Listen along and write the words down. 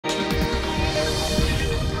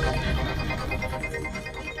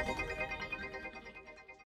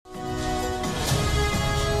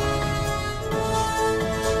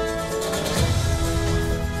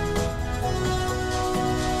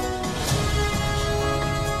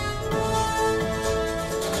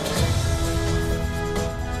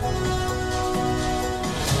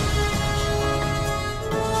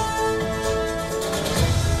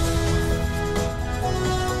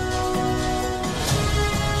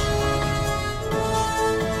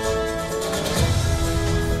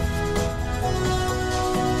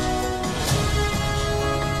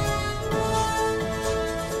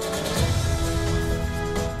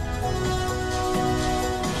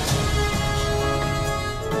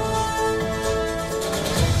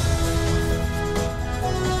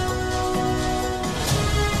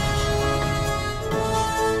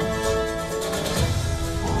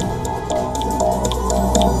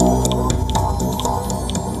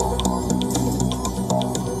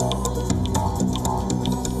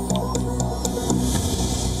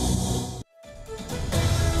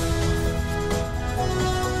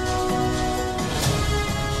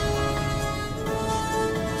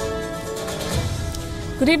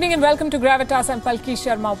Good evening and welcome to Gravitas. I'm Palki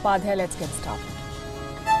Sharma Upadhyay. Let's get started.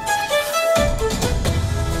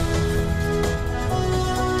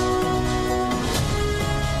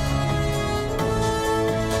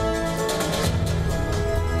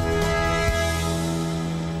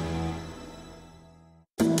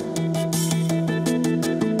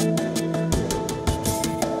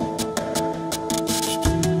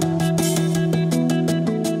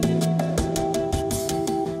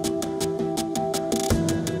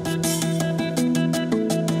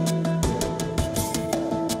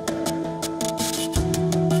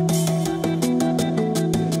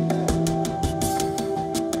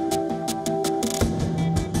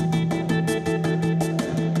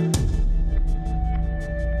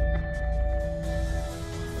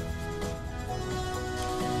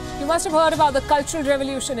 You must have heard about the Cultural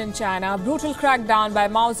Revolution in China, a brutal crackdown by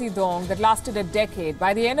Mao Zedong that lasted a decade.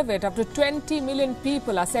 By the end of it, up to 20 million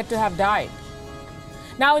people are said to have died.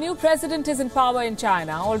 Now, a new president is in power in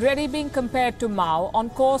China, already being compared to Mao, on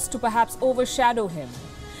course to perhaps overshadow him.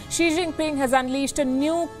 Xi Jinping has unleashed a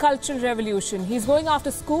new cultural revolution. He's going after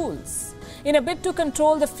schools in a bid to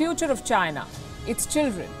control the future of China, its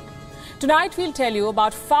children. Tonight, we'll tell you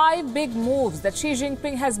about 5 big moves that Xi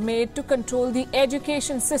Jinping has made to control the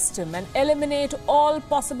education system and eliminate all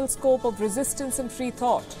possible scope of resistance and free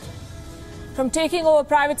thought. From taking over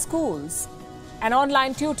private schools and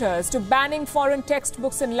online tutors to banning foreign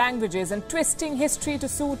textbooks and languages and twisting history to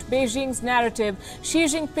suit Beijing's narrative, Xi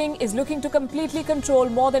Jinping is looking to completely control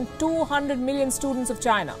more than 200 million students of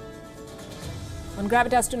China. On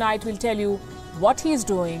Gravitas tonight, we'll tell you what he's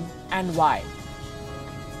doing and why.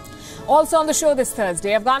 Also on the show this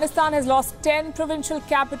Thursday, Afghanistan has lost 10 provincial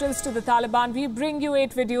capitals to the Taliban. We bring you 8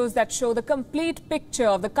 videos that show the complete picture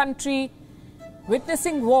of the country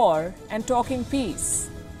witnessing war and talking peace.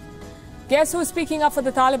 Guess who's speaking up for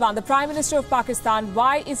the Taliban? The Prime Minister of Pakistan.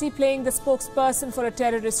 Why is he playing the spokesperson for a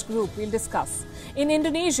terrorist group? We'll discuss. In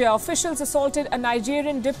Indonesia, officials assaulted a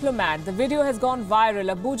Nigerian diplomat. The video has gone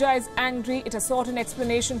viral. Abuja is angry. It has sought an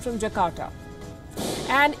explanation from Jakarta.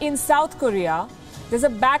 And in South Korea, there's a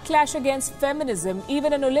backlash against feminism.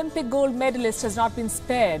 Even an Olympic gold medalist has not been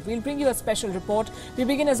spared. We'll bring you a special report. We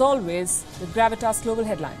begin as always with Gravitas Global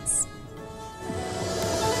Headlines.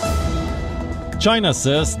 China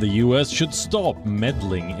says the US should stop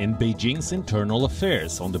meddling in Beijing's internal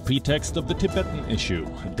affairs on the pretext of the Tibetan issue.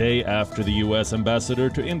 A day after the US ambassador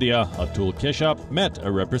to India, Atul Keshap, met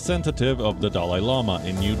a representative of the Dalai Lama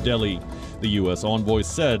in New Delhi. The US envoy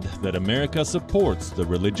said that America supports the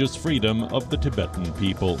religious freedom of the Tibetan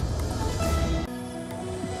people.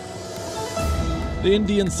 The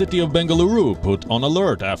Indian city of Bengaluru put on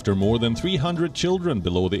alert after more than 300 children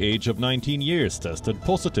below the age of 19 years tested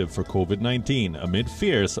positive for COVID-19 amid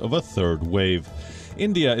fears of a third wave.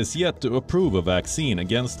 India is yet to approve a vaccine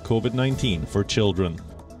against COVID-19 for children.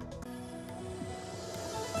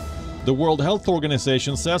 The World Health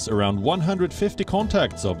Organization says around 150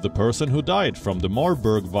 contacts of the person who died from the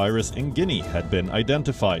Marburg virus in Guinea had been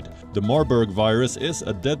identified. The Marburg virus is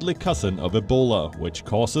a deadly cousin of Ebola, which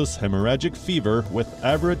causes hemorrhagic fever with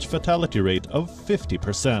average fatality rate of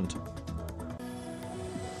 50%.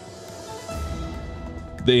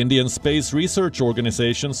 The Indian Space Research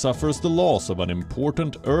Organization suffers the loss of an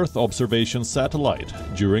important Earth observation satellite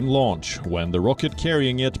during launch when the rocket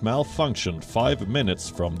carrying it malfunctioned 5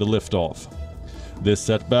 minutes from the liftoff. This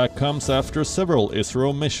setback comes after several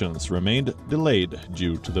ISRO missions remained delayed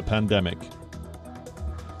due to the pandemic.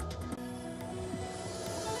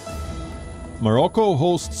 Morocco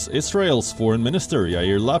hosts Israel's Foreign Minister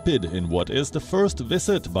Yair Lapid in what is the first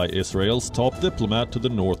visit by Israel's top diplomat to the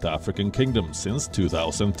North African kingdom since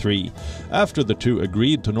 2003. After the two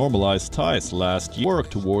agreed to normalize ties last year,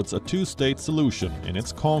 work towards a two-state solution in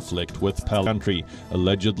its conflict with Palestine,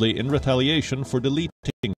 allegedly in retaliation for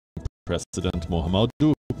deleting President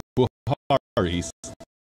Muhammadu Buhari's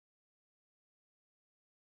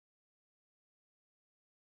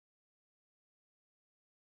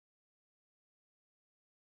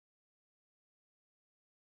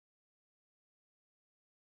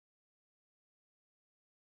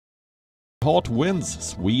hot winds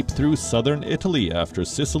sweep through southern Italy after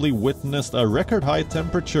Sicily witnessed a record-high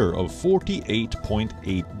temperature of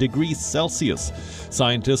 48.8 degrees Celsius.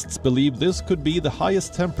 Scientists believe this could be the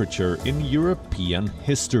highest temperature in European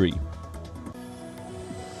history.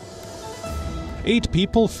 8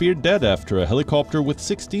 people feared dead after a helicopter with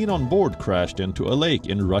 16 on board crashed into a lake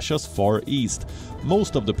in Russia's Far East.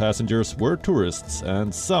 Most of the passengers were tourists,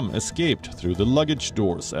 and some escaped through the luggage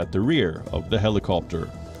doors at the rear of the helicopter.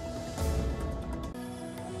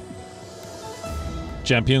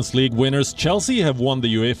 Champions League winners Chelsea have won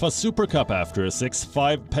the UEFA Super Cup after a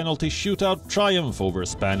 6-5 penalty shootout triumph over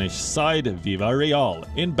Spanish side Villarreal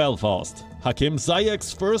in Belfast. Hakim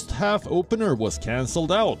Ziyech's first half opener was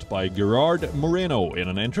cancelled out by Gerard Moreno in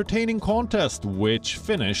an entertaining contest which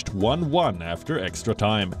finished 1-1 after extra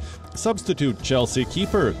time. Substitute Chelsea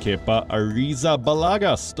keeper Kepa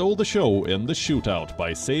Arrizabalaga stole the show in the shootout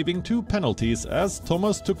by saving 2 penalties as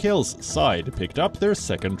Thomas Tuchel's side picked up their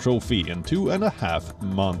second trophy in 2.5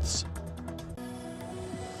 months.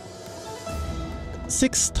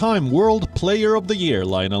 6-time World Player of the Year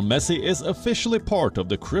Lionel Messi is officially part of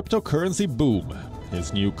the cryptocurrency boom.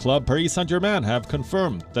 His new club Paris Saint-Germain have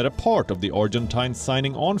confirmed that a part of the Argentine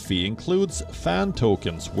signing on fee includes fan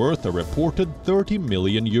tokens worth a reported 30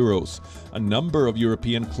 million euros. A number of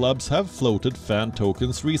European clubs have floated fan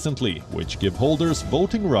tokens recently, which give holders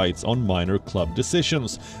voting rights on minor club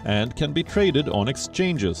decisions and can be traded on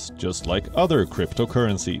exchanges, just like other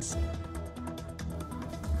cryptocurrencies.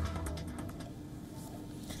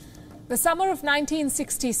 The summer of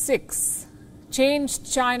 1966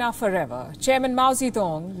 changed China forever. Chairman Mao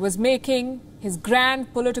Zedong was making his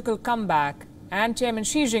grand political comeback and Chairman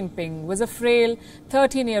Xi Jinping was a frail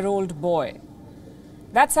 13-year-old boy.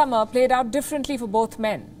 That summer played out differently for both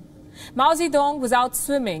men. Mao Zedong was out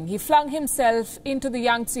swimming. He flung himself into the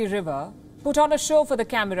Yangtze River, put on a show for the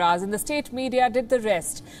cameras, and the state media did the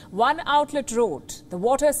rest. One outlet wrote, "The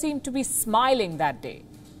water seemed to be smiling that day."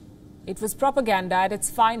 It was propaganda at its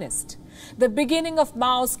finest, the beginning of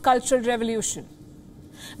Mao's cultural revolution.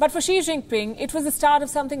 But for Xi Jinping, it was the start of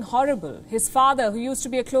something horrible. His father, who used to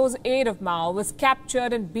be a close aide of Mao, was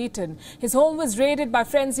captured and beaten. His home was raided by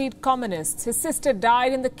frenzied communists. His sister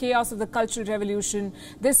died in the chaos of the Cultural Revolution.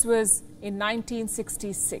 This was in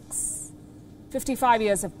 1966. 55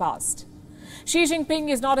 years have passed. Xi Jinping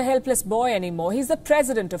is not a helpless boy anymore. He's the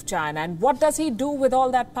president of China. And what does he do with all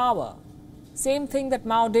that power? Same thing that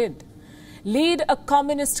Mao did. Lead a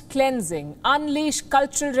communist cleansing, unleash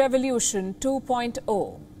Cultural Revolution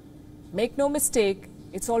 2.0. Make no mistake,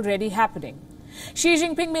 it's already happening. Xi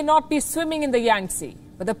Jinping may not be swimming in the Yangtze,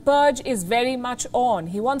 but the purge is very much on.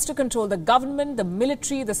 He wants to control the government, the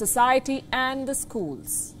military, the society, and the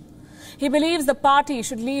schools. He believes the party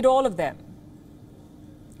should lead all of them.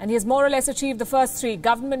 And he has more or less achieved the first 3,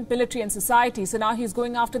 government, military and society, so now he's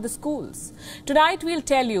going after the schools. Tonight we'll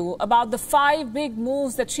tell you about the 5 big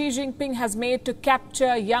moves that Xi Jinping has made to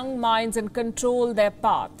capture young minds and control their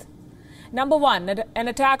path. Number 1, an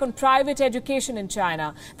attack on private education in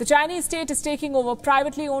China. The Chinese state is taking over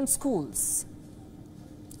privately owned schools.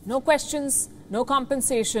 No questions, no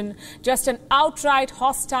compensation, just an outright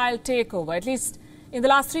hostile takeover. At least in the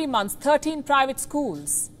last 3 months, 13 private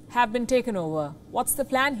schools have been taken over. What's the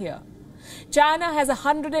plan here? China has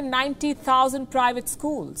 190,000 private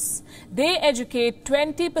schools. They educate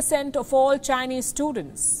 20% of all Chinese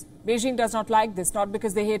students. Beijing does not like this, not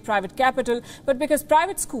because they hate private capital, but because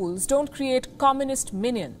private schools don't create communist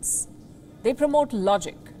minions. They promote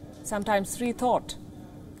logic, sometimes free thought.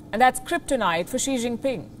 And that's kryptonite for Xi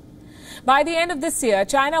Jinping. By the end of this year,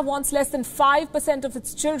 China wants less than 5% of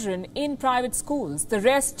its children in private schools. The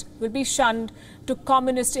rest will be shunned to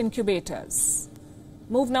communist incubators.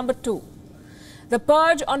 Move number 2, the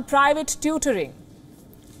purge on private tutoring.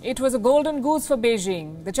 It was a golden goose for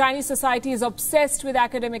Beijing. The Chinese society is obsessed with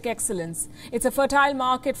academic excellence. It's a fertile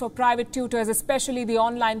market for private tutors, especially the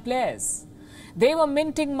online players. They were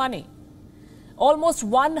minting money, almost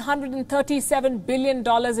 $137 billion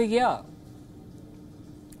a year.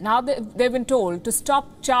 Now they've been told to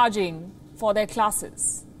stop charging for their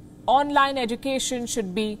classes. Online education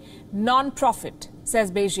should be non-profit,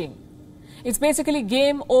 says Beijing. It's basically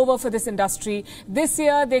game over for this industry. This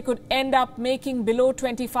year, they could end up making below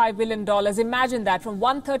 $25 billion. Imagine that, from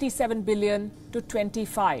 $137 billion to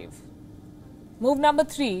 $25. Move number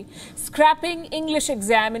 3, scrapping English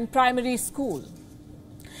exam in primary school.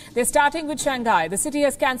 They're starting with Shanghai. The city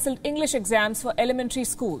has cancelled English exams for elementary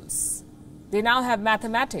schools. They now have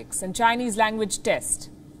mathematics and Chinese language test.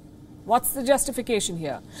 What's the justification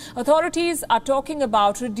here? Authorities are talking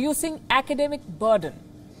about reducing academic burden.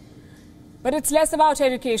 But it's less about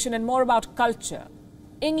education and more about culture.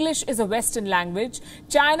 English is a Western language.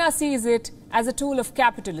 China sees it as a tool of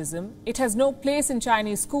capitalism. It has no place in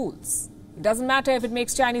Chinese schools. It doesn't matter if it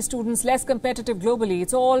makes Chinese students less competitive globally.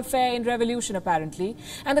 It's all fair in revolution, apparently.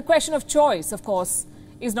 And the question of choice, of course,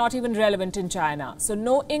 is not even relevant in China. So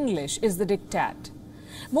no English is the diktat.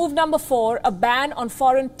 Move number 4, a ban on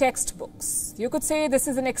foreign textbooks. You could say this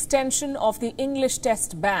is an extension of the English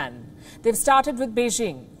test ban. They've started with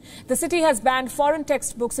Beijing. The city has banned foreign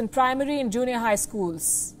textbooks in primary and junior high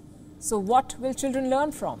schools. So what will children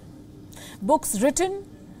learn from? Books written,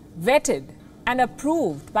 vetted and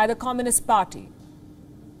approved by the Communist Party.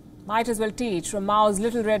 Might as well teach from Mao's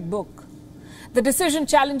Little Red Book. The decision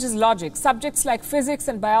challenges logic. Subjects like physics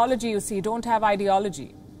and biology, you see, don't have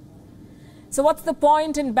ideology. So what's the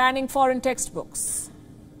point in banning foreign textbooks?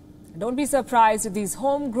 Don't be surprised if these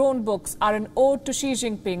homegrown books are an ode to Xi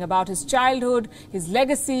Jinping about his childhood, his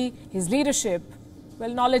legacy, his leadership.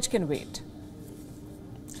 Well, knowledge can wait.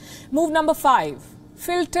 Move number 5.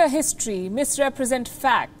 Filter history, misrepresent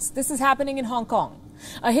facts. This is happening in Hong Kong.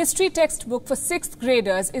 A history textbook for 6th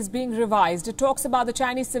graders is being revised. It talks about the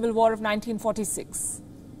Chinese Civil War of 1946.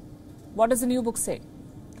 What does the new book say?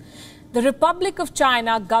 The Republic of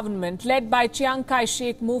China government led by Chiang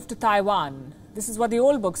Kai-shek moved to Taiwan. This is what the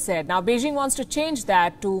old book said. Now Beijing wants to change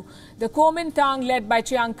that to the Kuomintang led by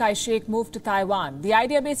Chiang Kai-shek moved to Taiwan. The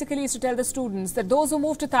idea basically is to tell the students that those who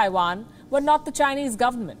moved to Taiwan were not the Chinese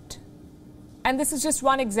government. And this is just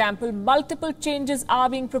one example. Multiple changes are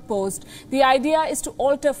being proposed. The idea is to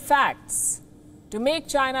alter facts, to make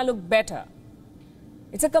China look better.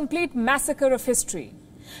 It's a complete massacre of history.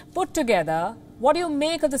 Put together, what do you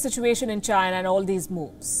make of the situation in China and all these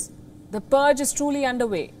moves? The purge is truly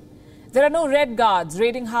underway. There are no red guards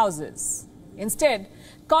raiding houses. Instead,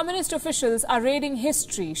 communist officials are raiding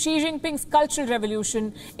history. Xi Jinping's cultural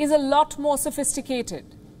revolution is a lot more sophisticated.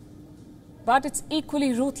 But it's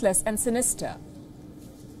equally ruthless and sinister.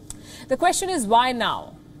 The question is, why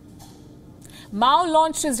now? Mao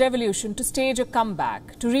launched his revolution to stage a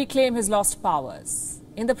comeback, to reclaim his lost powers.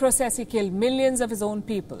 In the process, he killed millions of his own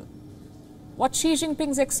people. What's Xi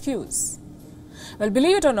Jinping's excuse? Well,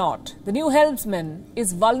 believe it or not, the new helmsman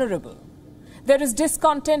is vulnerable. There is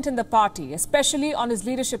discontent in the party, especially on his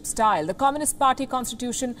leadership style. The Communist Party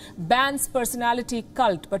constitution bans personality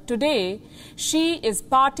cult, but today, Xi is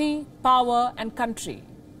party, power and country.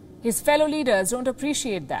 His fellow leaders don't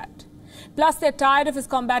appreciate that. Plus, they're tired of his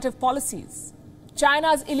combative policies.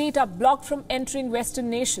 China's elite are blocked from entering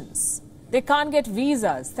Western nations. They can't get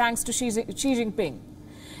visas thanks to Xi Jinping.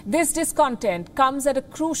 This discontent comes at a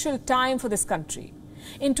crucial time for this country.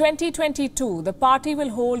 In 2022, the party will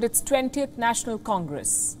hold its 20th National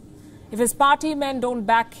Congress. If his party men don't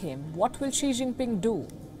back him, what will Xi Jinping do?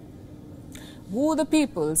 Woo the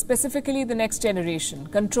people, specifically the next generation,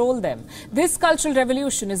 control them. This cultural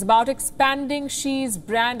revolution is about expanding Xi's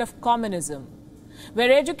brand of communism,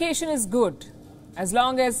 where education is good as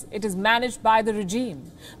long as it is managed by the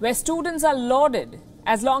regime, where students are lauded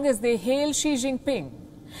as long as they hail Xi Jinping.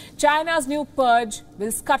 China's new purge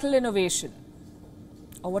will scuttle innovation,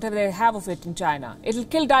 or whatever they have of it in China. It will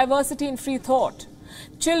kill diversity and free thought.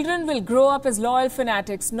 Children will grow up as loyal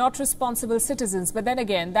fanatics, not responsible citizens. But then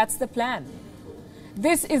again, that's the plan.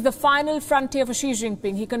 This is the final frontier for Xi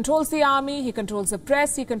Jinping. He controls the army, he controls the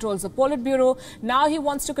press, he controls the Politburo. Now he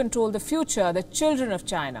wants to control the future, the children of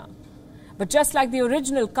China. But just like the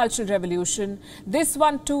original cultural revolution, this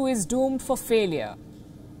one too is doomed for failure.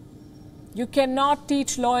 You cannot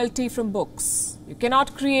teach loyalty from books. You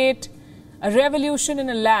cannot create a revolution in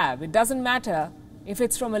a lab. It doesn't matter if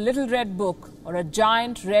it's from a little red book or a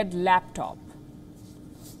giant red laptop.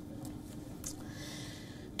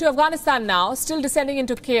 To Afghanistan now, still descending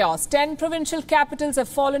into chaos. 10 provincial capitals have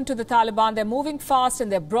fallen to the Taliban. They're moving fast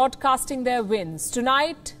and they're broadcasting their wins.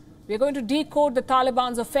 Tonight, we're going to decode the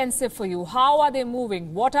Taliban's offensive for you. How are they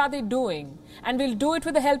moving? What are they doing? And we'll do it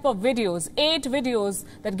with the help of videos. 8 videos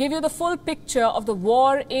that give you the full picture of the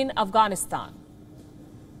war in Afghanistan.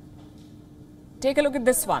 Take a look at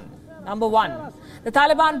this one. Number 1. The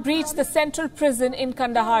Taliban breached the central prison in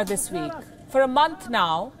Kandahar this week. For a month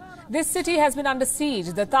now, this city has been under siege.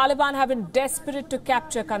 The Taliban have been desperate to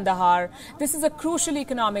capture Kandahar. This is a crucial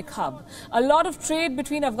economic hub. A lot of trade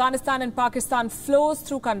between Afghanistan and Pakistan flows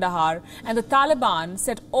through Kandahar, and the Taliban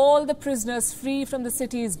set all the prisoners free from the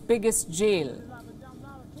city's biggest jail.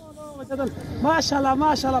 MashaAllah,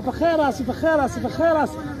 MashaAllah, بخير بخير بخير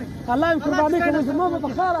الله يكون عليكم انتم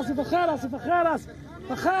بخير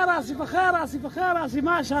بخير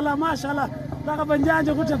ما شاء الله ما شاء الله دغه بنجان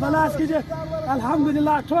جو قلت فلاس كده الحمد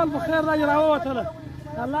لله طول بخير راجل راوت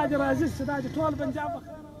الله اجر عزيز سداج طول بنجان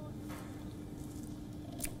بخير.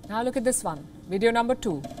 Now look at this one. Video number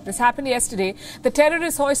 2. This happened yesterday. The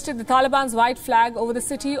terrorists hoisted the Taliban's white flag over the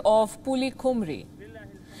city of Puli Khumri,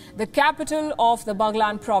 the capital of the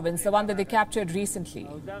Baghlan province, the one that they captured recently.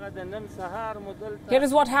 Here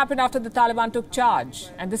is what happened after the Taliban took charge.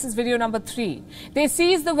 And this is video number 3. They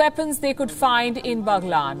seized the weapons they could find in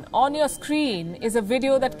Baghlan. On your screen is a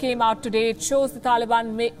video that came out today. It shows the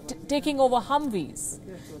Taliban taking over Humvees,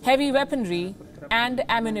 heavy weaponry and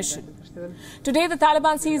ammunition. Today, the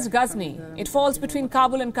Taliban seized Ghazni. It falls between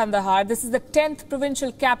Kabul and Kandahar. This is the 10th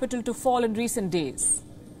provincial capital to fall in recent days.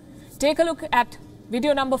 Take a look at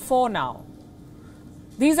video number 4 now.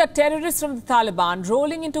 These are terrorists from the Taliban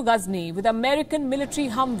rolling into Ghazni with American military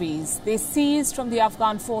Humvees they seized from the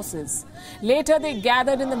Afghan forces. Later, they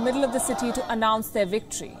gathered in the middle of the city to announce their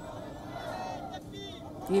victory.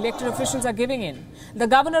 The elected officials are giving in. The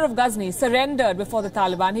governor of Ghazni surrendered before the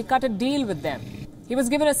Taliban. He cut a deal with them. He was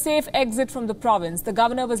given a safe exit from the province. The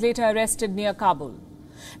governor was later arrested near Kabul.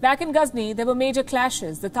 Back in Ghazni, there were major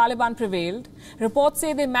clashes. The Taliban prevailed. Reports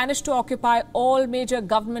say they managed to occupy all major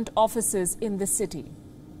government offices in the city.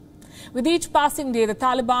 With each passing day, the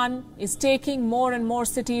Taliban is taking more and more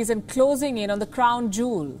cities and closing in on the crown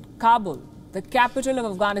jewel, Kabul, the capital of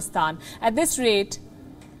Afghanistan. At this rate,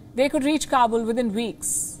 they could reach Kabul within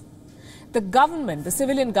weeks. The government, the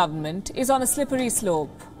civilian government, is on a slippery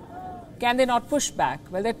slope. Can they not push back?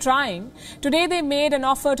 Well, they're trying. Today, they made an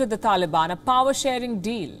offer to the Taliban, a power-sharing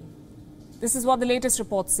deal. This is what the latest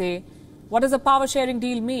reports say. What does a power-sharing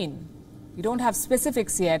deal mean? We don't have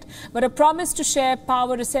specifics yet, but a promise to share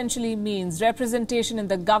power essentially means representation in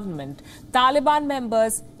the government, Taliban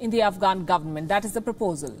members in the Afghan government. That is the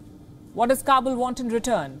proposal. What does Kabul want in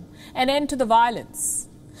return? An end to the violence.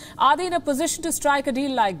 Are they in a position to strike a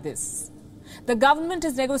deal like this? The government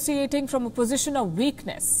is negotiating from a position of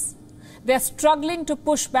weakness. They're struggling to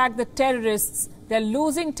push back the terrorists. They're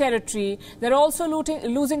losing territory. They're also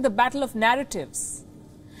losing the battle of narratives.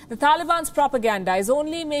 The Taliban's propaganda is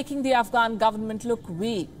only making the Afghan government look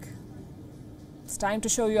weak. It's time to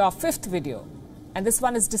show you our 5th video. And this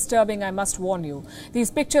one is disturbing, I must warn you.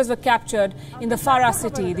 These pictures were captured in the Farah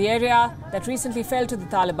city, the area that recently fell to the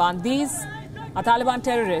Taliban. These are Taliban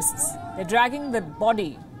terrorists. They're dragging the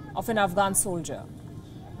body of an Afghan soldier.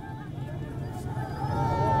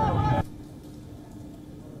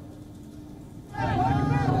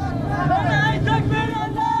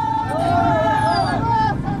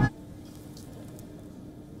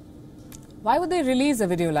 Why would they release a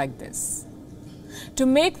video like this? To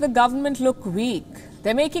make the government look weak.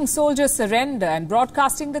 They're making soldiers surrender and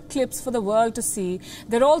broadcasting the clips for the world to see.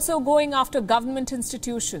 They're also going after government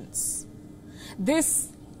institutions. This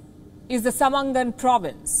is the Samangan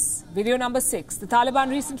province. Video number 6. The Taliban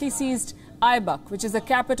recently seized Aybak, which is the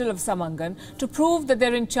capital of Samangan. To prove that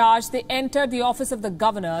they're in charge, they entered the office of the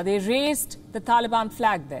governor. They raised the Taliban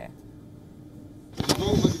flag there.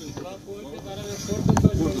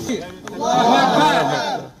 Allahu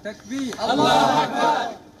Akbar. Takbir. Allahu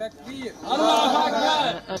Akbar. Takbir. Allahu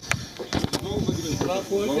Akbar.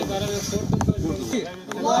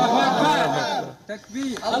 Allahu Akbar.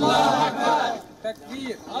 Takbir. Allahu Akbar.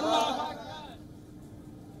 Takbir. Allahu Akbar.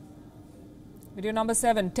 Video number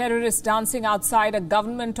 7. Terrorists dancing outside a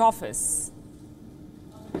government office.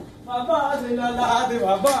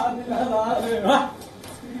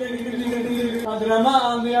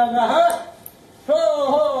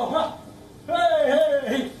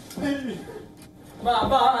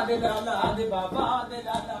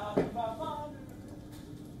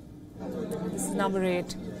 This is number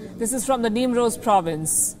 8. This is from the Nimroz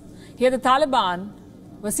province. Here the Taliban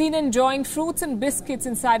were seen enjoying fruits and biscuits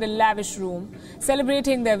inside a lavish room,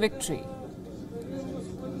 celebrating their victory.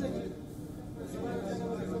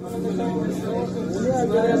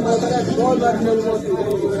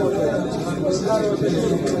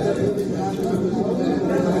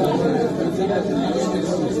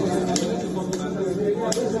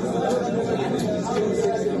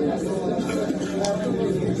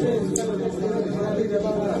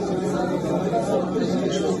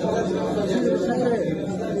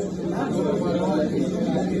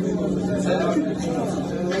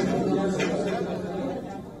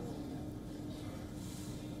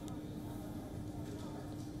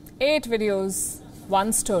 Eight videos,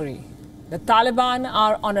 one story. The Taliban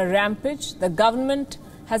are on a rampage. The government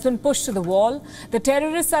has been pushed to the wall. The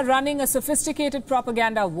terrorists are running a sophisticated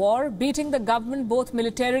propaganda war, beating the government both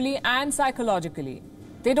militarily and psychologically.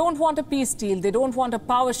 They don't want a peace deal. They don't want a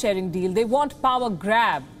power-sharing deal. They want power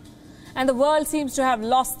grab. And the world seems to have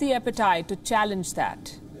lost the appetite to challenge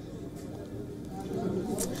that.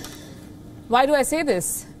 Why do I say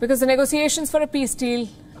this? Because the negotiations for a peace deal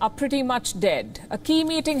are pretty much dead. A key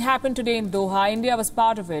meeting happened today in Doha. India was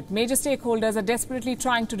part of it. Major stakeholders are desperately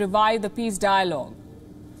trying to revive the peace dialogue.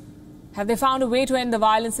 Have they found a way to end the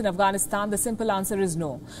violence in Afghanistan? The simple answer is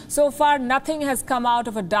no. So far, nothing has come out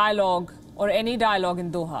of a dialogue or any dialogue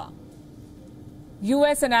in Doha.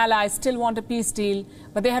 US and allies still want a peace deal,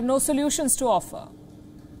 but they have no solutions to offer.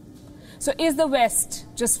 So is the West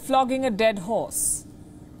just flogging a dead horse?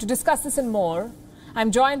 To discuss this and more, I'm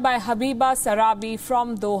joined by Habiba Sarabi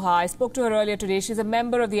from Doha. I spoke to her earlier today. She's a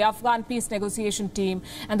member of the Afghan peace negotiation team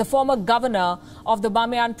and the former governor of the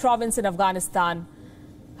Bamiyan province in Afghanistan.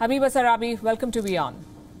 Habiba Sarabi, welcome to WION.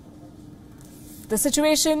 The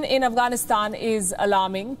situation in Afghanistan is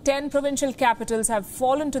alarming. 10 provincial capitals have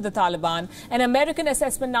fallen to the Taliban. An American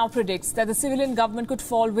assessment now predicts that the civilian government could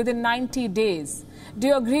fall within 90 days. Do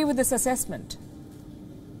you agree with this assessment?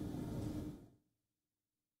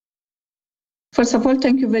 First of all,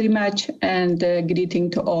 thank you very much, and greeting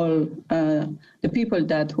to all the people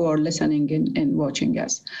who are listening and watching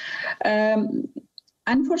us.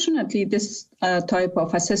 Unfortunately, this type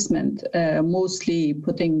of assessment mostly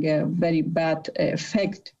putting a very bad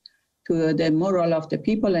effect to the morale of the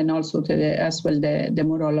people and also to the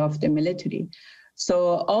morale of the military.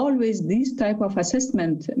 So always these type of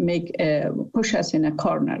assessment push us in a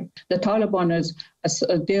corner. The Taliban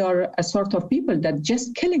they are a sort of people that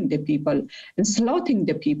just killing the people and slaughtering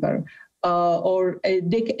the people, or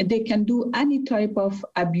they can do any type of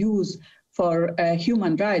abuse for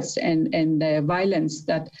human rights and violence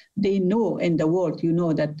that they know in the world. You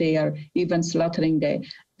know that they are even slaughtering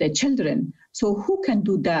the children. So who can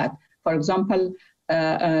do that? For example,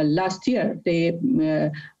 last year, they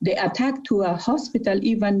attacked to a hospital.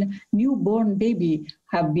 Even newborn baby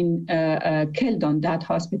have been killed on that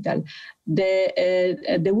hospital. The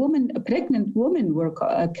pregnant women were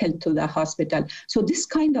killed to the hospital. So this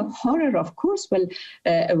kind of horror, of course,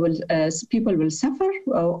 people will suffer,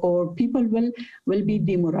 or people will be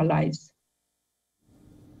demoralized.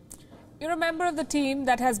 You're a member of the team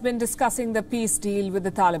that has been discussing the peace deal with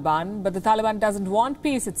the Taliban, but the Taliban doesn't want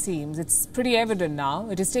peace, it seems. It's pretty evident now.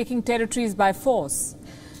 It is taking territories by force.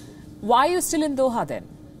 Why are you still in Doha then?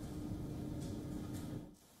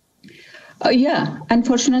 Yeah,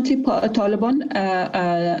 unfortunately, Taliban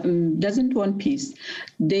doesn't want peace.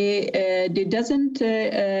 They doesn't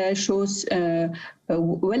show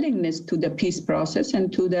willingness to the peace process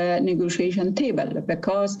and to the negotiation table,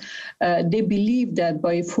 because they believe that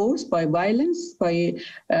by force, by violence, by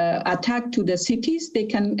attack to the cities, they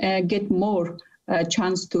can get more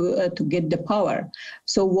chance to get the power.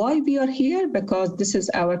 So why we are here? Because this is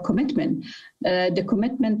our commitment. The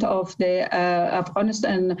commitment of the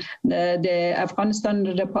Afghanistan, the Afghanistan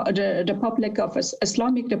Republic of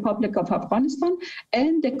Islamic Republic of Afghanistan,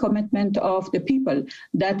 and the commitment of the people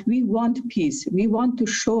that we want peace. We want to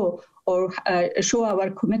show our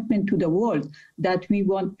commitment to the world that we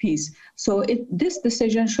want peace. So this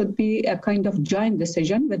decision should be a kind of joint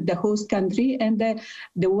decision with the host country and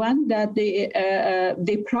the one that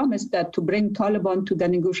they promised that to bring Taliban to the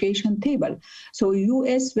negotiation table. So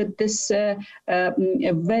U.S. with this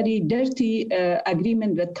very dirty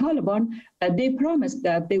agreement with Taliban, they promised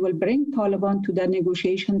that they will bring Taliban to the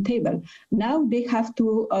negotiation table. Now they have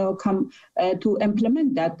to come to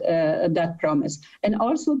implement that promise. And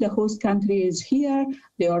also the host country is here.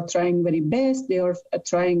 They are trying very best. They are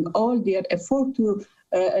trying all their effort to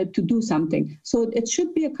do something. So it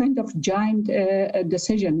should be a kind of joint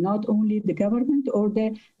decision, not only the government or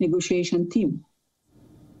the negotiation team.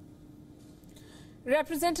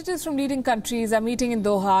 Representatives from leading countries are meeting in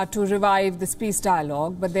Doha to revive this peace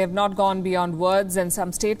dialogue, but they have not gone beyond words and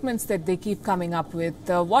some statements that they keep coming up with.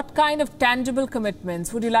 What kind of tangible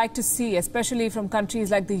commitments would you like to see, especially from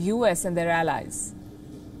countries like the US and their allies?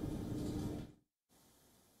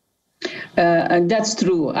 That's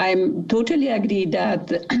true. I'm totally agree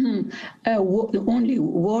that only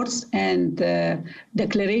words and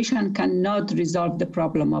declaration cannot resolve the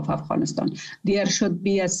problem of Afghanistan. There should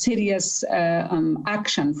be a serious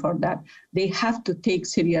action for that. They have to take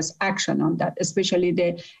serious action on that, especially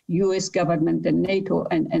the U.S. government and NATO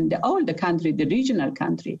and all the country, the regional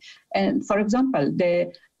country. And for example,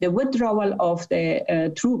 the withdrawal of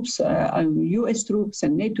the troops, U.S. troops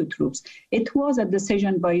and NATO troops, it was a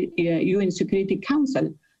decision by UN Security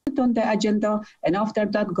Council on the agenda, and after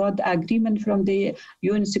that got agreement from the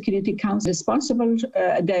UN Security Council. Responsible,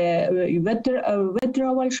 the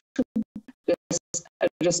withdrawal should be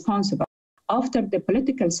responsible. After the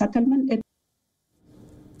political settlement,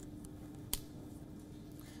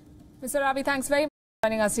 Mr. Rabi, thanks very much for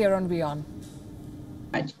joining us here on WION.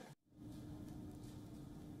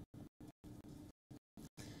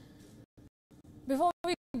 Before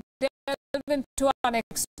we delve into our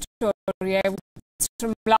next story,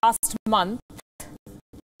 from last month,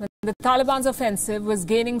 when the Taliban's offensive was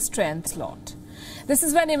gaining strength. This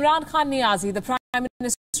is when Imran Khan Niazi, the Prime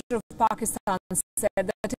Minister of Pakistan, said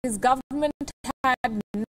that his government had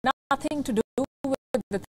nothing to do with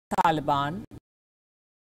the Taliban.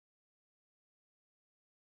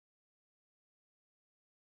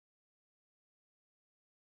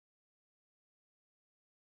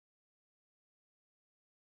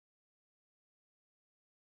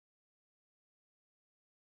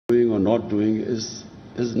 not doing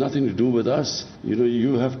has nothing to do with us. You know,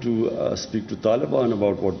 you have to speak to Taliban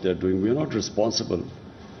about what they're doing. We're not responsible.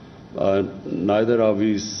 Neither are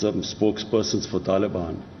we some spokespersons for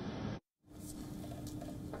Taliban.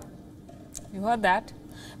 You heard that.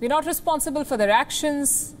 We're not responsible for their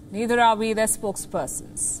actions, neither are we their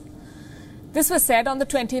spokespersons. This was said on the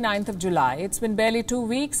 29th of July. It's been barely 2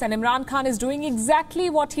 weeks and Imran Khan is doing exactly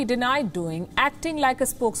what he denied doing, acting like a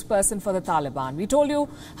spokesperson for the Taliban. We told you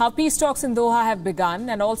how peace talks in Doha have begun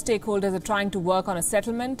and all stakeholders are trying to work on a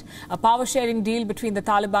settlement, a power-sharing deal between the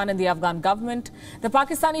Taliban and the Afghan government. The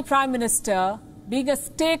Pakistani Prime Minister, being a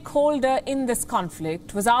stakeholder in this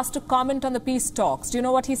conflict, was asked to comment on the peace talks. Do you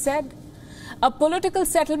know what he said? A political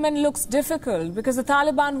settlement looks difficult because the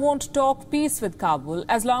Taliban won't talk peace with Kabul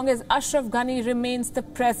as long as Ashraf Ghani remains the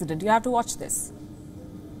president. You have to watch this.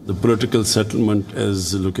 The political settlement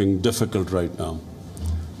is looking difficult right now.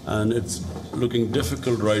 And it's looking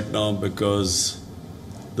difficult right now because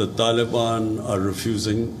the Taliban are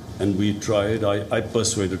refusing, and we tried. I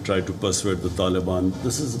tried to persuade the Taliban.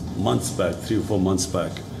 This is months back, 3 or 4 months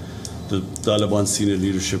back. The Taliban senior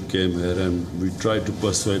leadership came here and we tried to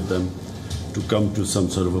persuade them to come to some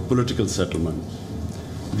sort of a political settlement.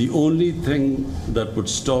 The only thing that would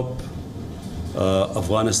stop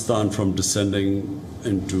Afghanistan from descending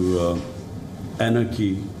into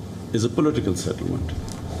anarchy is a political settlement.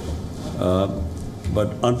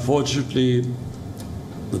 But unfortunately,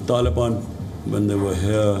 the Taliban, when they were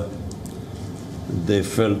here, they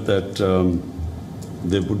felt that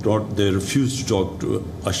they refused to talk to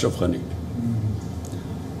Ashraf Ghani.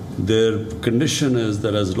 Their condition is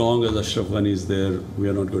that as long as Ashraf Ghani is there, we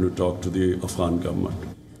are not going to talk to the Afghan government.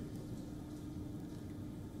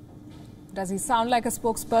 Does he sound like a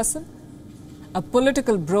spokesperson? A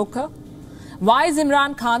political broker? Why is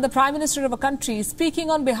Imran Khan, the Prime Minister of a country,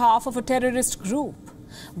 speaking on behalf of a terrorist group?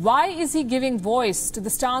 Why is he giving voice to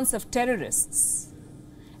the stance of terrorists?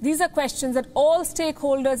 These are questions that all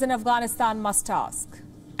stakeholders in Afghanistan must ask.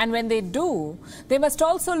 And when they do, they must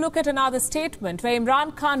also look at another statement where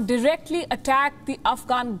Imran Khan directly attacked the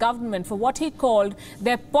Afghan government for what he called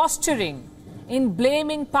their posturing in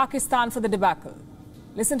blaming Pakistan for the debacle.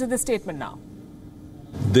 Listen to this statement now.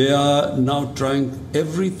 They are now trying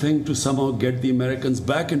everything to somehow get the Americans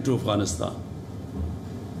back into Afghanistan.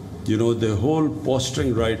 You know, the whole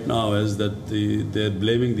posturing right now is that they're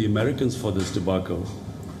blaming the Americans for this debacle,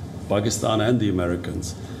 Pakistan and the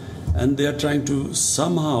Americans. And they are trying to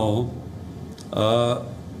somehow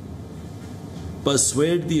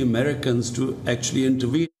persuade the Americans to actually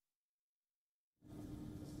intervene.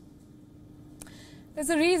 There's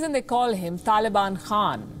a reason they call him Taliban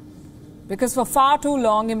Khan. Because for far too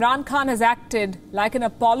long, Imran Khan has acted like an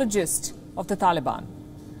apologist of the Taliban.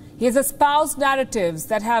 He has espoused narratives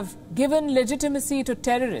that have given legitimacy to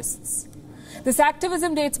terrorists. This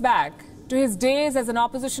activism dates back to his days as an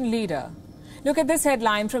opposition leader. Look at this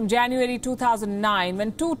headline from January 2009,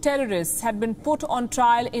 when 2 terrorists had been put on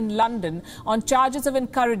trial in London on charges of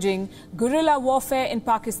encouraging guerrilla warfare in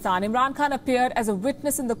Pakistan. Imran Khan appeared as a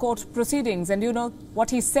witness in the court proceedings, and you know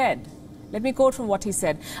what he said. Let me quote from what he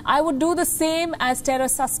said. "I would do the same as terror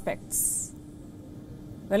suspects."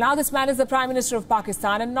 Well, now this man is the Prime Minister of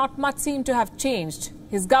Pakistan, and not much seemed to have changed.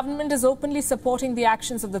 His government is openly supporting the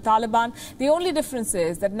actions of the Taliban. The only difference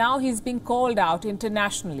is that now he's being called out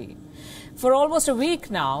internationally. For almost a week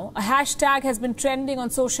now, a hashtag has been trending on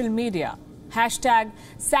social media. Hashtag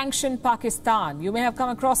Sanction Pakistan. You may have come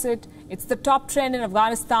across it. It's the top trend in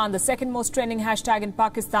Afghanistan, the second most trending hashtag in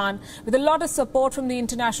Pakistan, with a lot of support from the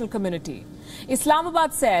international community.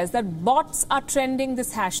 Islamabad says that bots are trending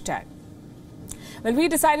this hashtag. Well, we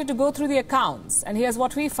decided to go through the accounts, and here's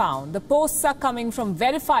what we found. The posts are coming from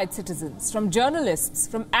verified citizens, from journalists,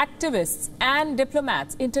 from activists and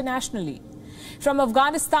diplomats internationally, from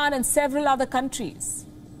Afghanistan and several other countries.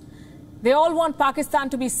 They all want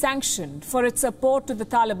Pakistan to be sanctioned for its support to the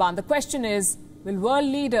Taliban. The question is, will world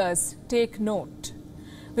leaders take note?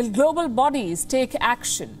 Will global bodies take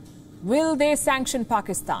action? Will they sanction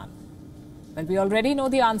Pakistan? Well, we already know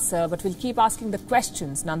the answer, but we'll keep asking the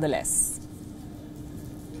questions nonetheless.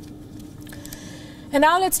 And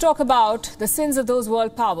now let's talk about the sins of those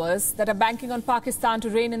world powers that are banking on Pakistan to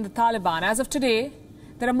rein in the Taliban. As of today,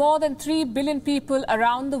 there are more than 3 billion people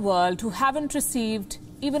around the world who haven't received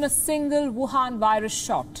even a single Wuhan virus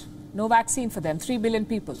shot. No vaccine for them, 3 billion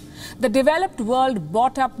people. The developed world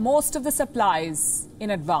bought up most of the supplies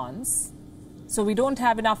in advance, so we don't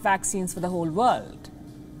have enough vaccines for the whole world.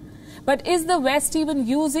 But is the West even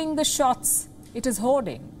using the shots it is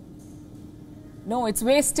hoarding? No, it's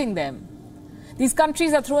wasting them. These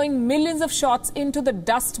countries are throwing millions of shots into the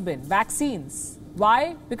dustbin, vaccines.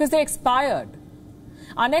 Why? Because they expired.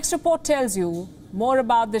 Our next report tells you more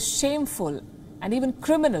about this shameful and even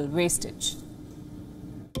criminal wastage.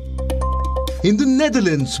 In the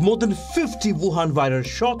Netherlands, more than 50 Wuhan virus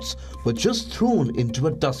shots were just thrown into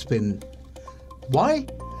a dustbin. Why?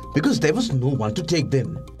 Because there was no one to take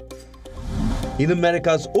them. In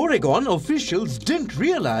America's Oregon, officials didn't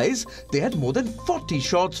realize they had more than 40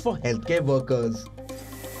 shots for healthcare workers.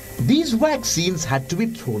 These vaccines had to be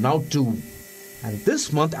thrown out too. And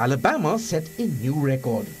this month, Alabama set a new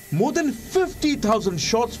record. More than 50,000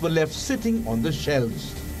 shots were left sitting on the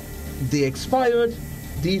shelves. They expired.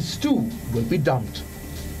 These too will be dumped.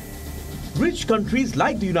 Rich countries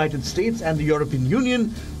like the United States and the European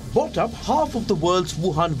Union bought up half of the world's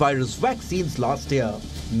Wuhan virus vaccines last year.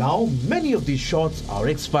 Now many of these shots are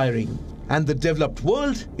expiring, and the developed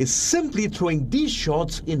world is simply throwing these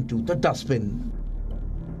shots into the dustbin.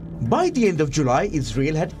 By the end of July,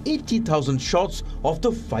 Israel had 80,000 shots of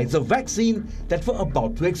the Pfizer vaccine that were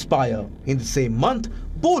about to expire. In the same month,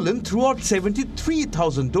 Poland threw out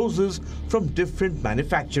 73,000 doses from different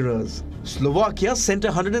manufacturers. Slovakia sent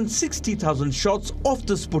 160,000 shots of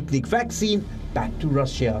the Sputnik vaccine back to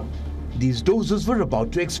Russia. These doses were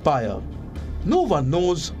about to expire. No one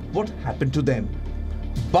knows what happened to them.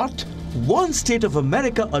 But one state of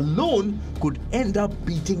America alone could end up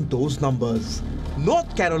beating those numbers.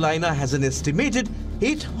 North Carolina has an estimated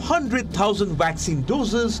 800,000 vaccine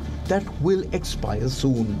doses that will expire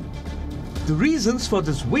soon. The reasons for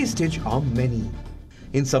this wastage are many.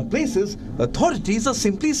 In some places, authorities are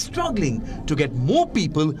simply struggling to get more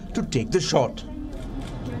people to take the shot.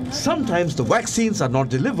 Sometimes the vaccines are not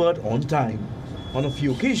delivered on time. On a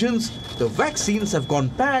few occasions, the vaccines have gone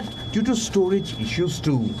bad due to storage issues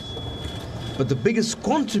too. But the biggest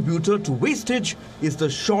contributor to wastage is the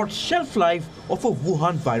short shelf life of a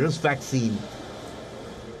Wuhan virus vaccine.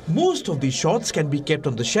 Most of these shots can be kept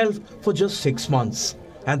on the shelf for just 6 months,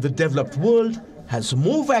 and the developed world has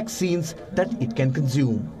more vaccines that it can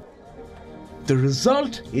consume. The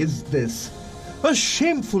result is this: a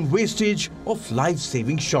shameful wastage of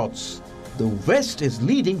life-saving shots. The West is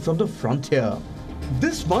leading from the front here.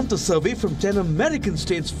 This month, a survey from 10 American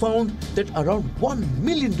states found that around 1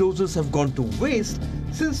 million doses have gone to waste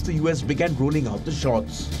since the US began rolling out the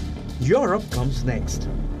shots. Europe comes next.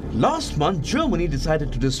 Last month, Germany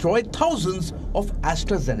decided to destroy thousands of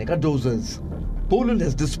AstraZeneca doses. Poland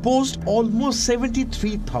has disposed almost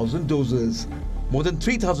 73,000 doses. More than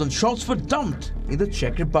 3,000 shots were dumped in the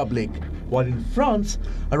Czech Republic, while in France,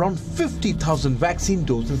 around 50,000 vaccine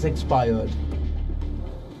doses expired.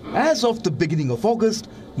 As of the beginning of August,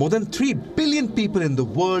 more than 3 billion people in the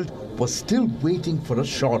world were still waiting for a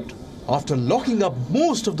shot. After locking up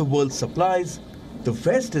most of the world's supplies, the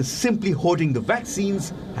West is simply hoarding the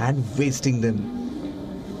vaccines and wasting them.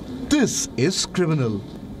 This is criminal.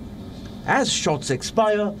 As shots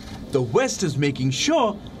expire, the West is making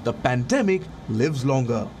sure the pandemic lives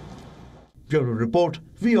longer. Bureau Report,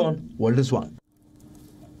 WION World is One.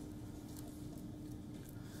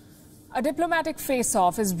 A diplomatic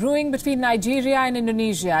face-off is brewing between Nigeria and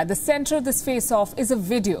Indonesia. At the center of this face-off is a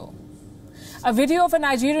video. A video of a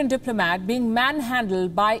Nigerian diplomat being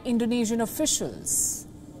manhandled by Indonesian officials.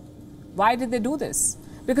 Why did they do this?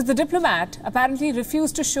 Because the diplomat apparently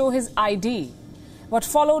refused to show his ID. What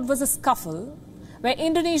followed was a scuffle where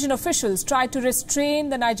Indonesian officials tried to restrain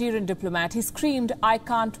the Nigerian diplomat. He screamed, "I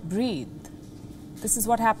can't breathe." This is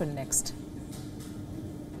what happened next.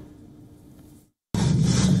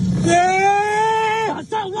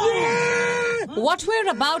 What we're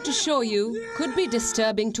about to show you could be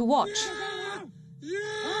disturbing to watch.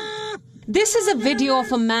 This is a video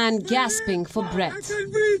of a man gasping for breath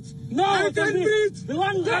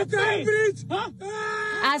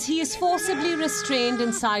as he is forcibly restrained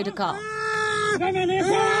inside a car.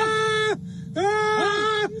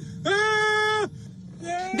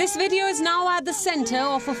 This video is now at the center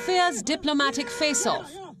of a fierce diplomatic face-off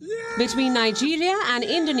between Nigeria and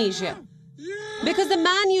Indonesia, because the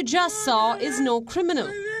man you just saw is no criminal.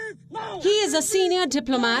 He is a senior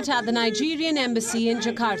diplomat at the Nigerian embassy in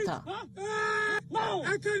Jakarta.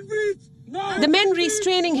 The men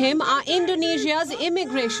restraining him are Indonesia's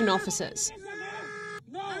immigration officers.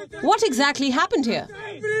 What exactly happened here?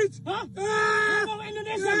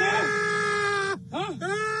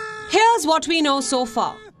 Here's what we know so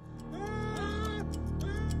far.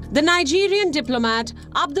 The Nigerian diplomat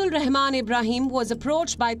Abdul Rahman Ibrahim was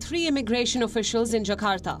approached by 3 immigration officials in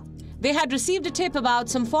Jakarta. They had received a tip about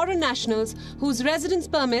some foreign nationals whose residence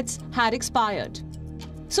permits had expired.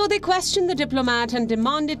 So they questioned the diplomat and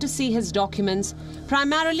demanded to see his documents,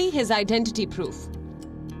 primarily his identity proof.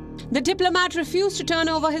 The diplomat refused to turn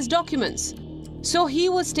over his documents. So he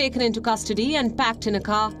was taken into custody and packed in a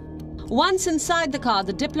car. Once inside the car,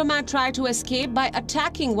 the diplomat tried to escape by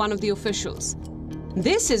attacking one of the officials.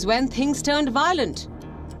 This is when things turned violent.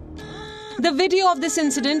 The video of this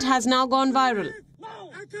incident has now gone viral.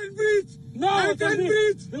 I can breathe! No, I can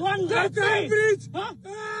breathe! I can breathe!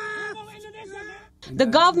 The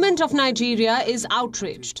government of Nigeria is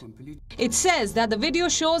outraged. It says that the video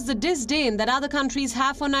shows the disdain that other countries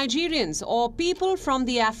have for Nigerians or people from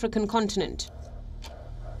the African continent.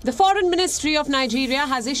 The Foreign Ministry of Nigeria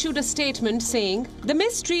has issued a statement saying the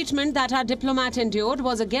mistreatment that our diplomat endured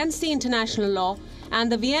was against the international law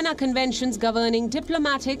and the Vienna Conventions governing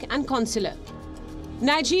diplomatic and consular.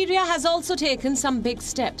 Nigeria has also taken some big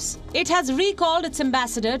steps. It has recalled its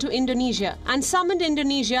ambassador to Indonesia and summoned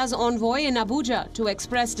Indonesia's envoy in Abuja to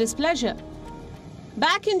express displeasure.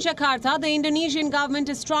 Back in Jakarta, the Indonesian government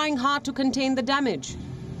is trying hard to contain the damage.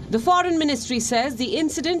 The Foreign Ministry says the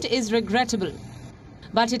incident is regrettable,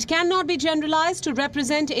 but it cannot be generalized to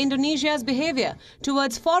represent Indonesia's behavior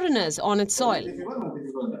towards foreigners on its soil.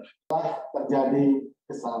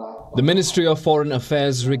 The Ministry of Foreign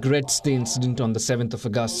Affairs regrets the incident on the 7th of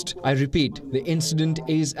August. I repeat, the incident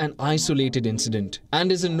is an isolated incident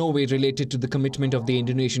and is in no way related to the commitment of the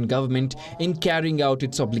Indonesian government in carrying out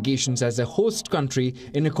its obligations as a host country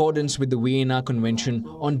in accordance with the Vienna Convention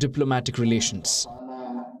on Diplomatic Relations.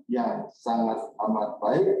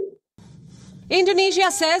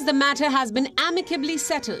 Indonesia says the matter has been amicably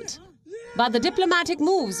settled. But the diplomatic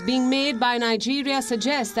moves being made by Nigeria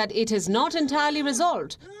suggest that it is not entirely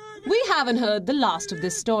resolved. We haven't heard the last of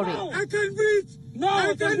this story. I can breathe! No,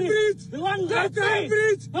 I can breathe! I can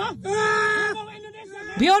breathe!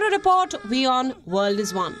 Bureau Report, WION World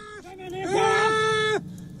is One.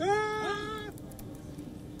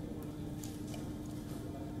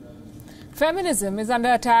 Feminism is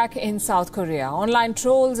under attack in South Korea. Online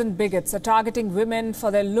trolls and bigots are targeting women for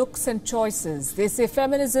their looks and choices. They say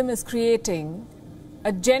feminism is creating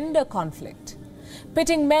a gender conflict,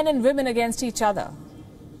 pitting men and women against each other.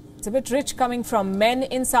 It's a bit rich coming from men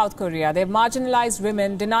in South Korea. They've marginalized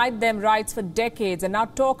women, denied them rights for decades, and now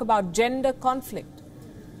talk about gender conflict.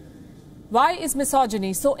 Why is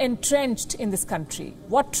misogyny so entrenched in this country?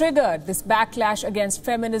 What triggered this backlash against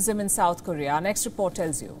feminism in South Korea? Our next report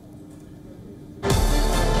tells you.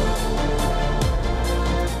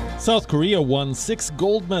 South Korea won 6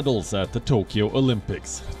 gold medals at the Tokyo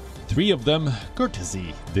Olympics. 3 of them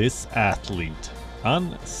courtesy this athlete,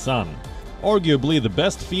 An San, arguably the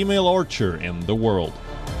best female archer in the world.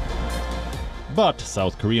 But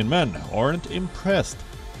South Korean men aren't impressed.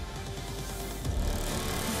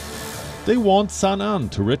 They want San-an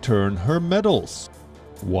to return her medals.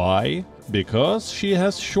 Why? Because she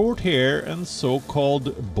has short hair and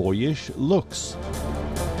so-called boyish looks.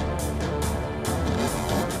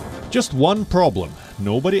 Just one problem: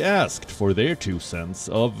 nobody asked for their 2 cents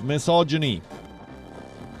of misogyny.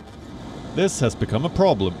 This has become a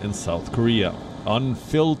problem in South Korea.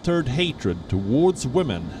 Unfiltered hatred towards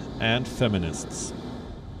women and feminists.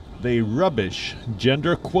 They rubbish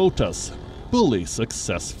gender quotas, bully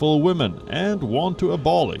successful women, and want to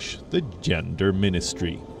abolish the gender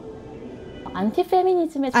ministry. I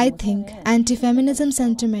think anti-feminism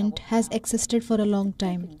sentiment has existed for a long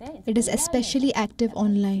time. It is especially active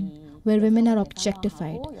online, where women are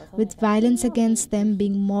objectified, with violence against them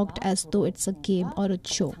being mocked as though it's a game or a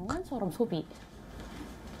joke.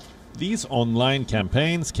 These online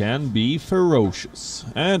campaigns can be ferocious,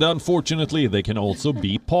 and unfortunately they can also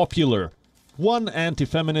be popular. One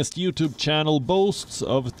anti-feminist YouTube channel boasts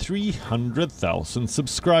of 300,000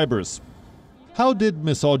 subscribers. How did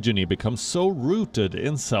misogyny become so rooted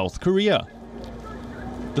in South Korea?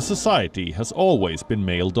 The society has always been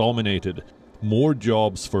male-dominated. More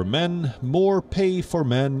jobs for men, more pay for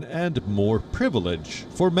men, and more privilege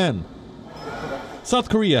for men. South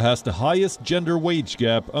Korea has the highest gender wage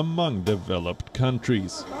gap among developed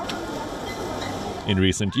countries. In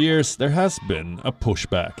recent years, there has been a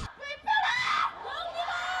pushback.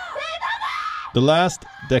 The last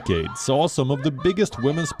decade saw some of the biggest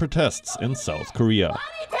women's protests in South Korea.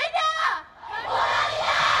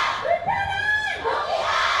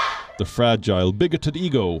 The fragile, bigoted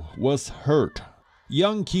ego was hurt.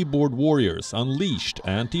 Young keyboard warriors unleashed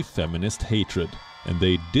anti-feminist hatred, and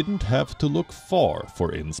they didn't have to look far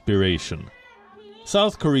for inspiration.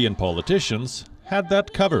 South Korean politicians had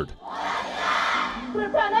that covered.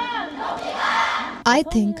 I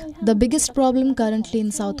think the biggest problem currently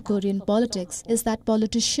in South Korean politics is that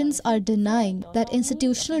politicians are denying that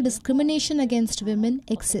institutional discrimination against women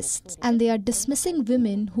exists, and they are dismissing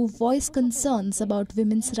women who voice concerns about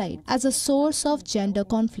women's rights as a source of gender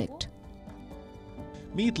conflict.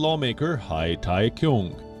 Meet lawmaker Hai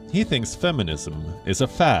Tai-kyung. He thinks feminism is a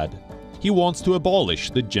fad. He wants to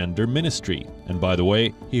abolish the gender ministry, and by the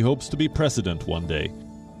way, he hopes to be president one day.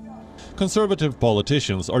 Conservative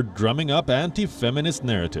politicians are drumming up anti-feminist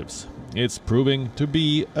narratives. It's proving to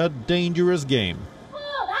be a dangerous game.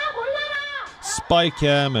 Spy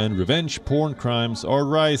cam and revenge porn crimes are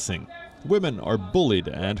rising. Women are bullied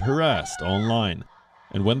and harassed online.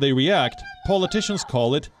 And when they react, politicians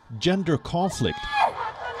call it gender conflict.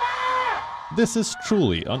 This is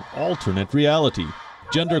truly an alternate reality.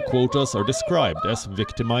 Gender quotas are described as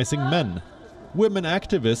victimizing men. Women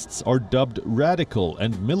activists are dubbed radical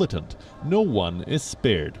and militant. No one is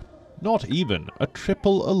spared. Not even a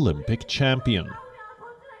triple Olympic champion.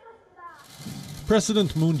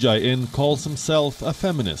 President Moon Jae-in calls himself a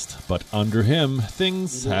feminist, but under him,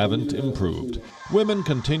 things haven't improved. Women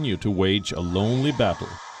continue to wage a lonely battle.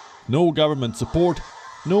 No government support,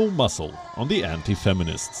 no muscle on the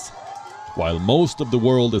anti-feminists. While most of the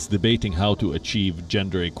world is debating how to achieve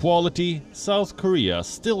gender equality, South Korea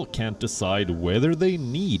still can't decide whether they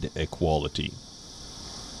need equality.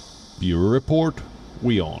 Bureau Report,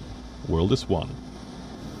 WION. World is One.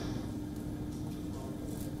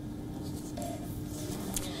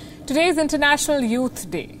 Today is International Youth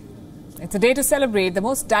Day. It's a day to celebrate the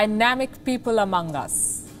most dynamic people among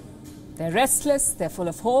us. They're restless, they're full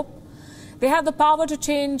of hope. They have the power to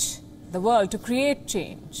change the world, to create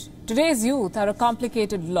change. Today's youth are a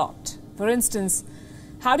complicated lot. For instance,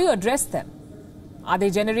 how do you address them? Are they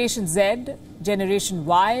Generation Z, Generation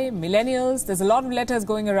Y, Millennials? There's a lot of letters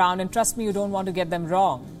going around, and trust me, you don't want to get them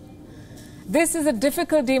wrong. This is a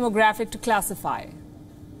difficult demographic to classify.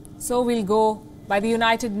 So we'll go by the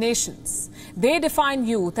United Nations. They define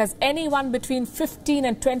youth as anyone between 15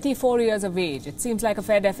 and 24 years of age. It seems like a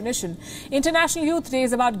fair definition. International Youth Day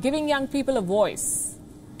is about giving young people a voice,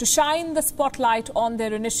 to shine the spotlight on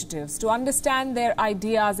their initiatives, to understand their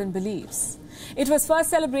ideas and beliefs. It was first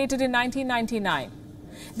celebrated in 1999.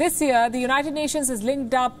 This year, the United Nations is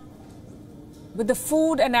linked up with the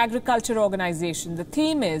Food and Agriculture Organization. The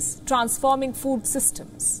theme is transforming food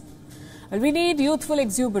systems. Well, we need youthful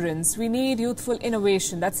exuberance, we need youthful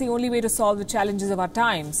innovation. That's the only way to solve the challenges of our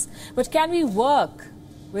times. But can we work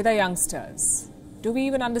with our youngsters? Do we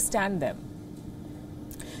even understand them?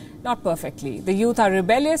 Not perfectly. The youth are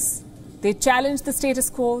rebellious. They challenge the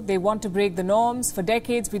status quo. They want to break the norms. For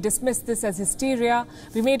decades, we dismissed this as hysteria.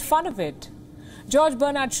 We made fun of it. George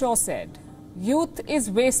Bernard Shaw said, "Youth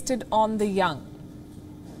is wasted on the young."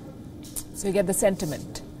 So you get the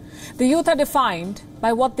sentiment. The youth are defined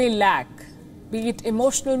by what they lack, be it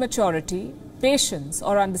emotional maturity, patience,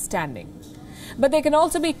 or understanding. But they can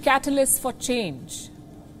also be catalysts for change.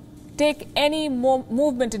 Take any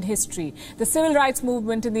movement in history, the civil rights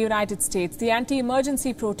movement in the United States, the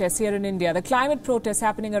anti-emergency protests here in India, the climate protests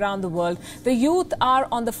happening around the world. The youth are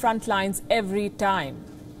on the front lines every time.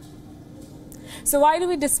 So why do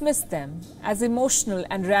we dismiss them as emotional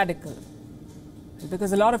and radical?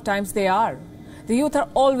 Because a lot of times they are. The youth are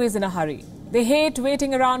always in a hurry. They hate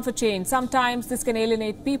waiting around for change. Sometimes this can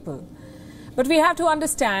alienate people. But we have to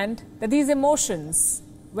understand that these emotions,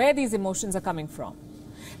 where these emotions are coming from.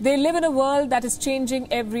 They live in a world that is changing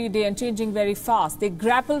every day and changing very fast. They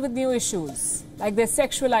grapple with new issues like their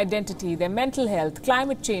sexual identity, their mental health,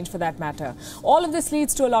 climate change for that matter. All of this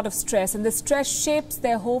leads to a lot of stress, and this stress shapes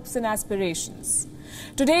their hopes and aspirations.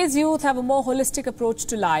 Today's youth have a more holistic approach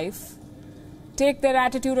to life. Take their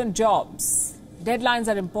attitude on jobs. Deadlines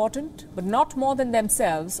are important, but not more than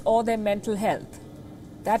themselves or their mental health.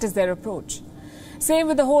 That is their approach. Same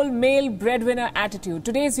with the whole male breadwinner attitude.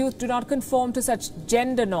 Today's youth do not conform to such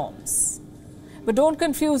gender norms. But don't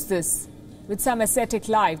confuse this with some ascetic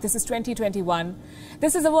life. This is 2021.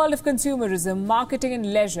 This is a world of consumerism, marketing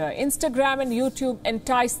and leisure. Instagram and YouTube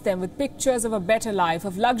entice them with pictures of a better life,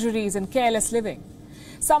 of luxuries and careless living.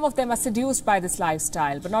 Some of them are seduced by this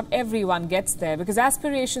lifestyle, but not everyone gets there because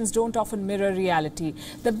aspirations don't often mirror reality.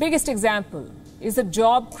 The biggest example is the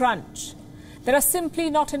job crunch. There are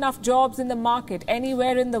simply not enough jobs in the market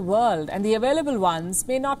anywhere in the world, and the available ones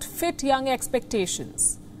may not fit young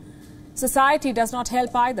expectations. Society does not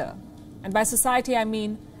help either. And by society, I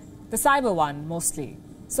mean the cyber one mostly.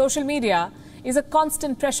 Social media is a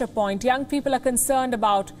constant pressure point. Young people are concerned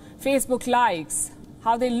about Facebook likes,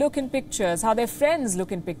 how they look in pictures, how their friends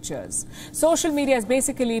look in pictures. Social media is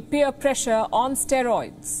basically peer pressure on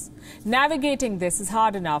steroids. Navigating this is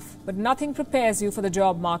hard enough, but nothing prepares you for the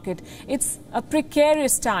job market. It's a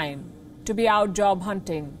precarious time to be out job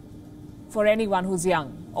hunting for anyone who's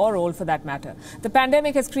young or old for that matter. The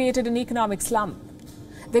pandemic has created an economic slump.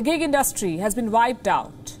 The gig industry has been wiped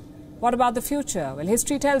out. What about the future? Well,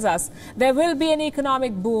 history tells us there will be an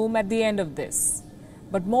economic boom at the end of this.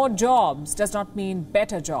 But more jobs does not mean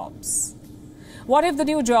better jobs. What if the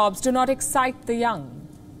new jobs do not excite the young?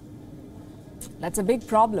 That's a big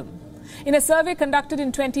problem. In a survey conducted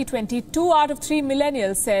in 2020, 2 out of 3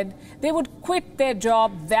 millennials said they would quit their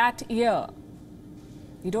job that year.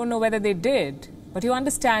 You don't know whether they did, but you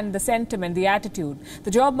understand the sentiment, the attitude.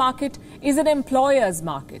 The job market is an employer's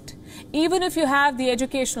market. Even if you have the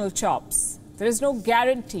educational chops, there is no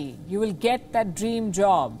guarantee you will get that dream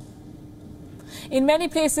job. In many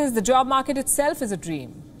places, the job market itself is a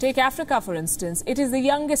dream. Take Africa, for instance. It is the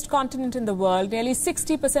youngest continent in the world. Nearly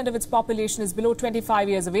 60% of its population is below 25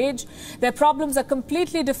 years of age. Their problems are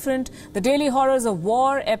completely different. The daily horrors of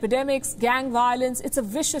war, epidemics, gang violence, it's a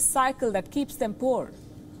vicious cycle that keeps them poor.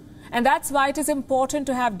 And that's why it is important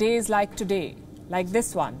to have days like today, like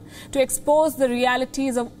this one, to expose the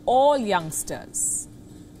realities of all youngsters,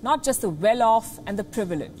 not just the well-off and the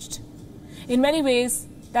privileged. In many ways,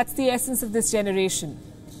 that's the essence of this generation.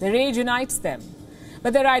 Their age unites them.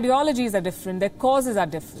 But their ideologies are different, their causes are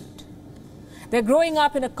different. They're growing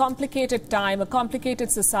up in a complicated time, a complicated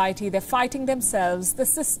society. They're fighting themselves, the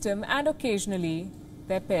system, and occasionally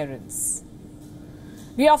their parents.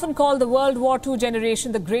 We often call the World War II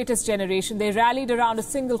generation the greatest generation. They rallied around a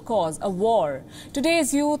single cause, a war.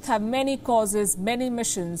 Today's youth have many causes, many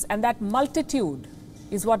missions, and that multitude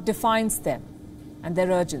is what defines them and their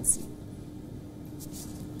urgency.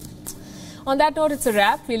 On that note, it's a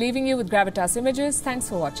wrap. We're leaving you with Gravitas Images. Thanks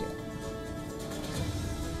for watching.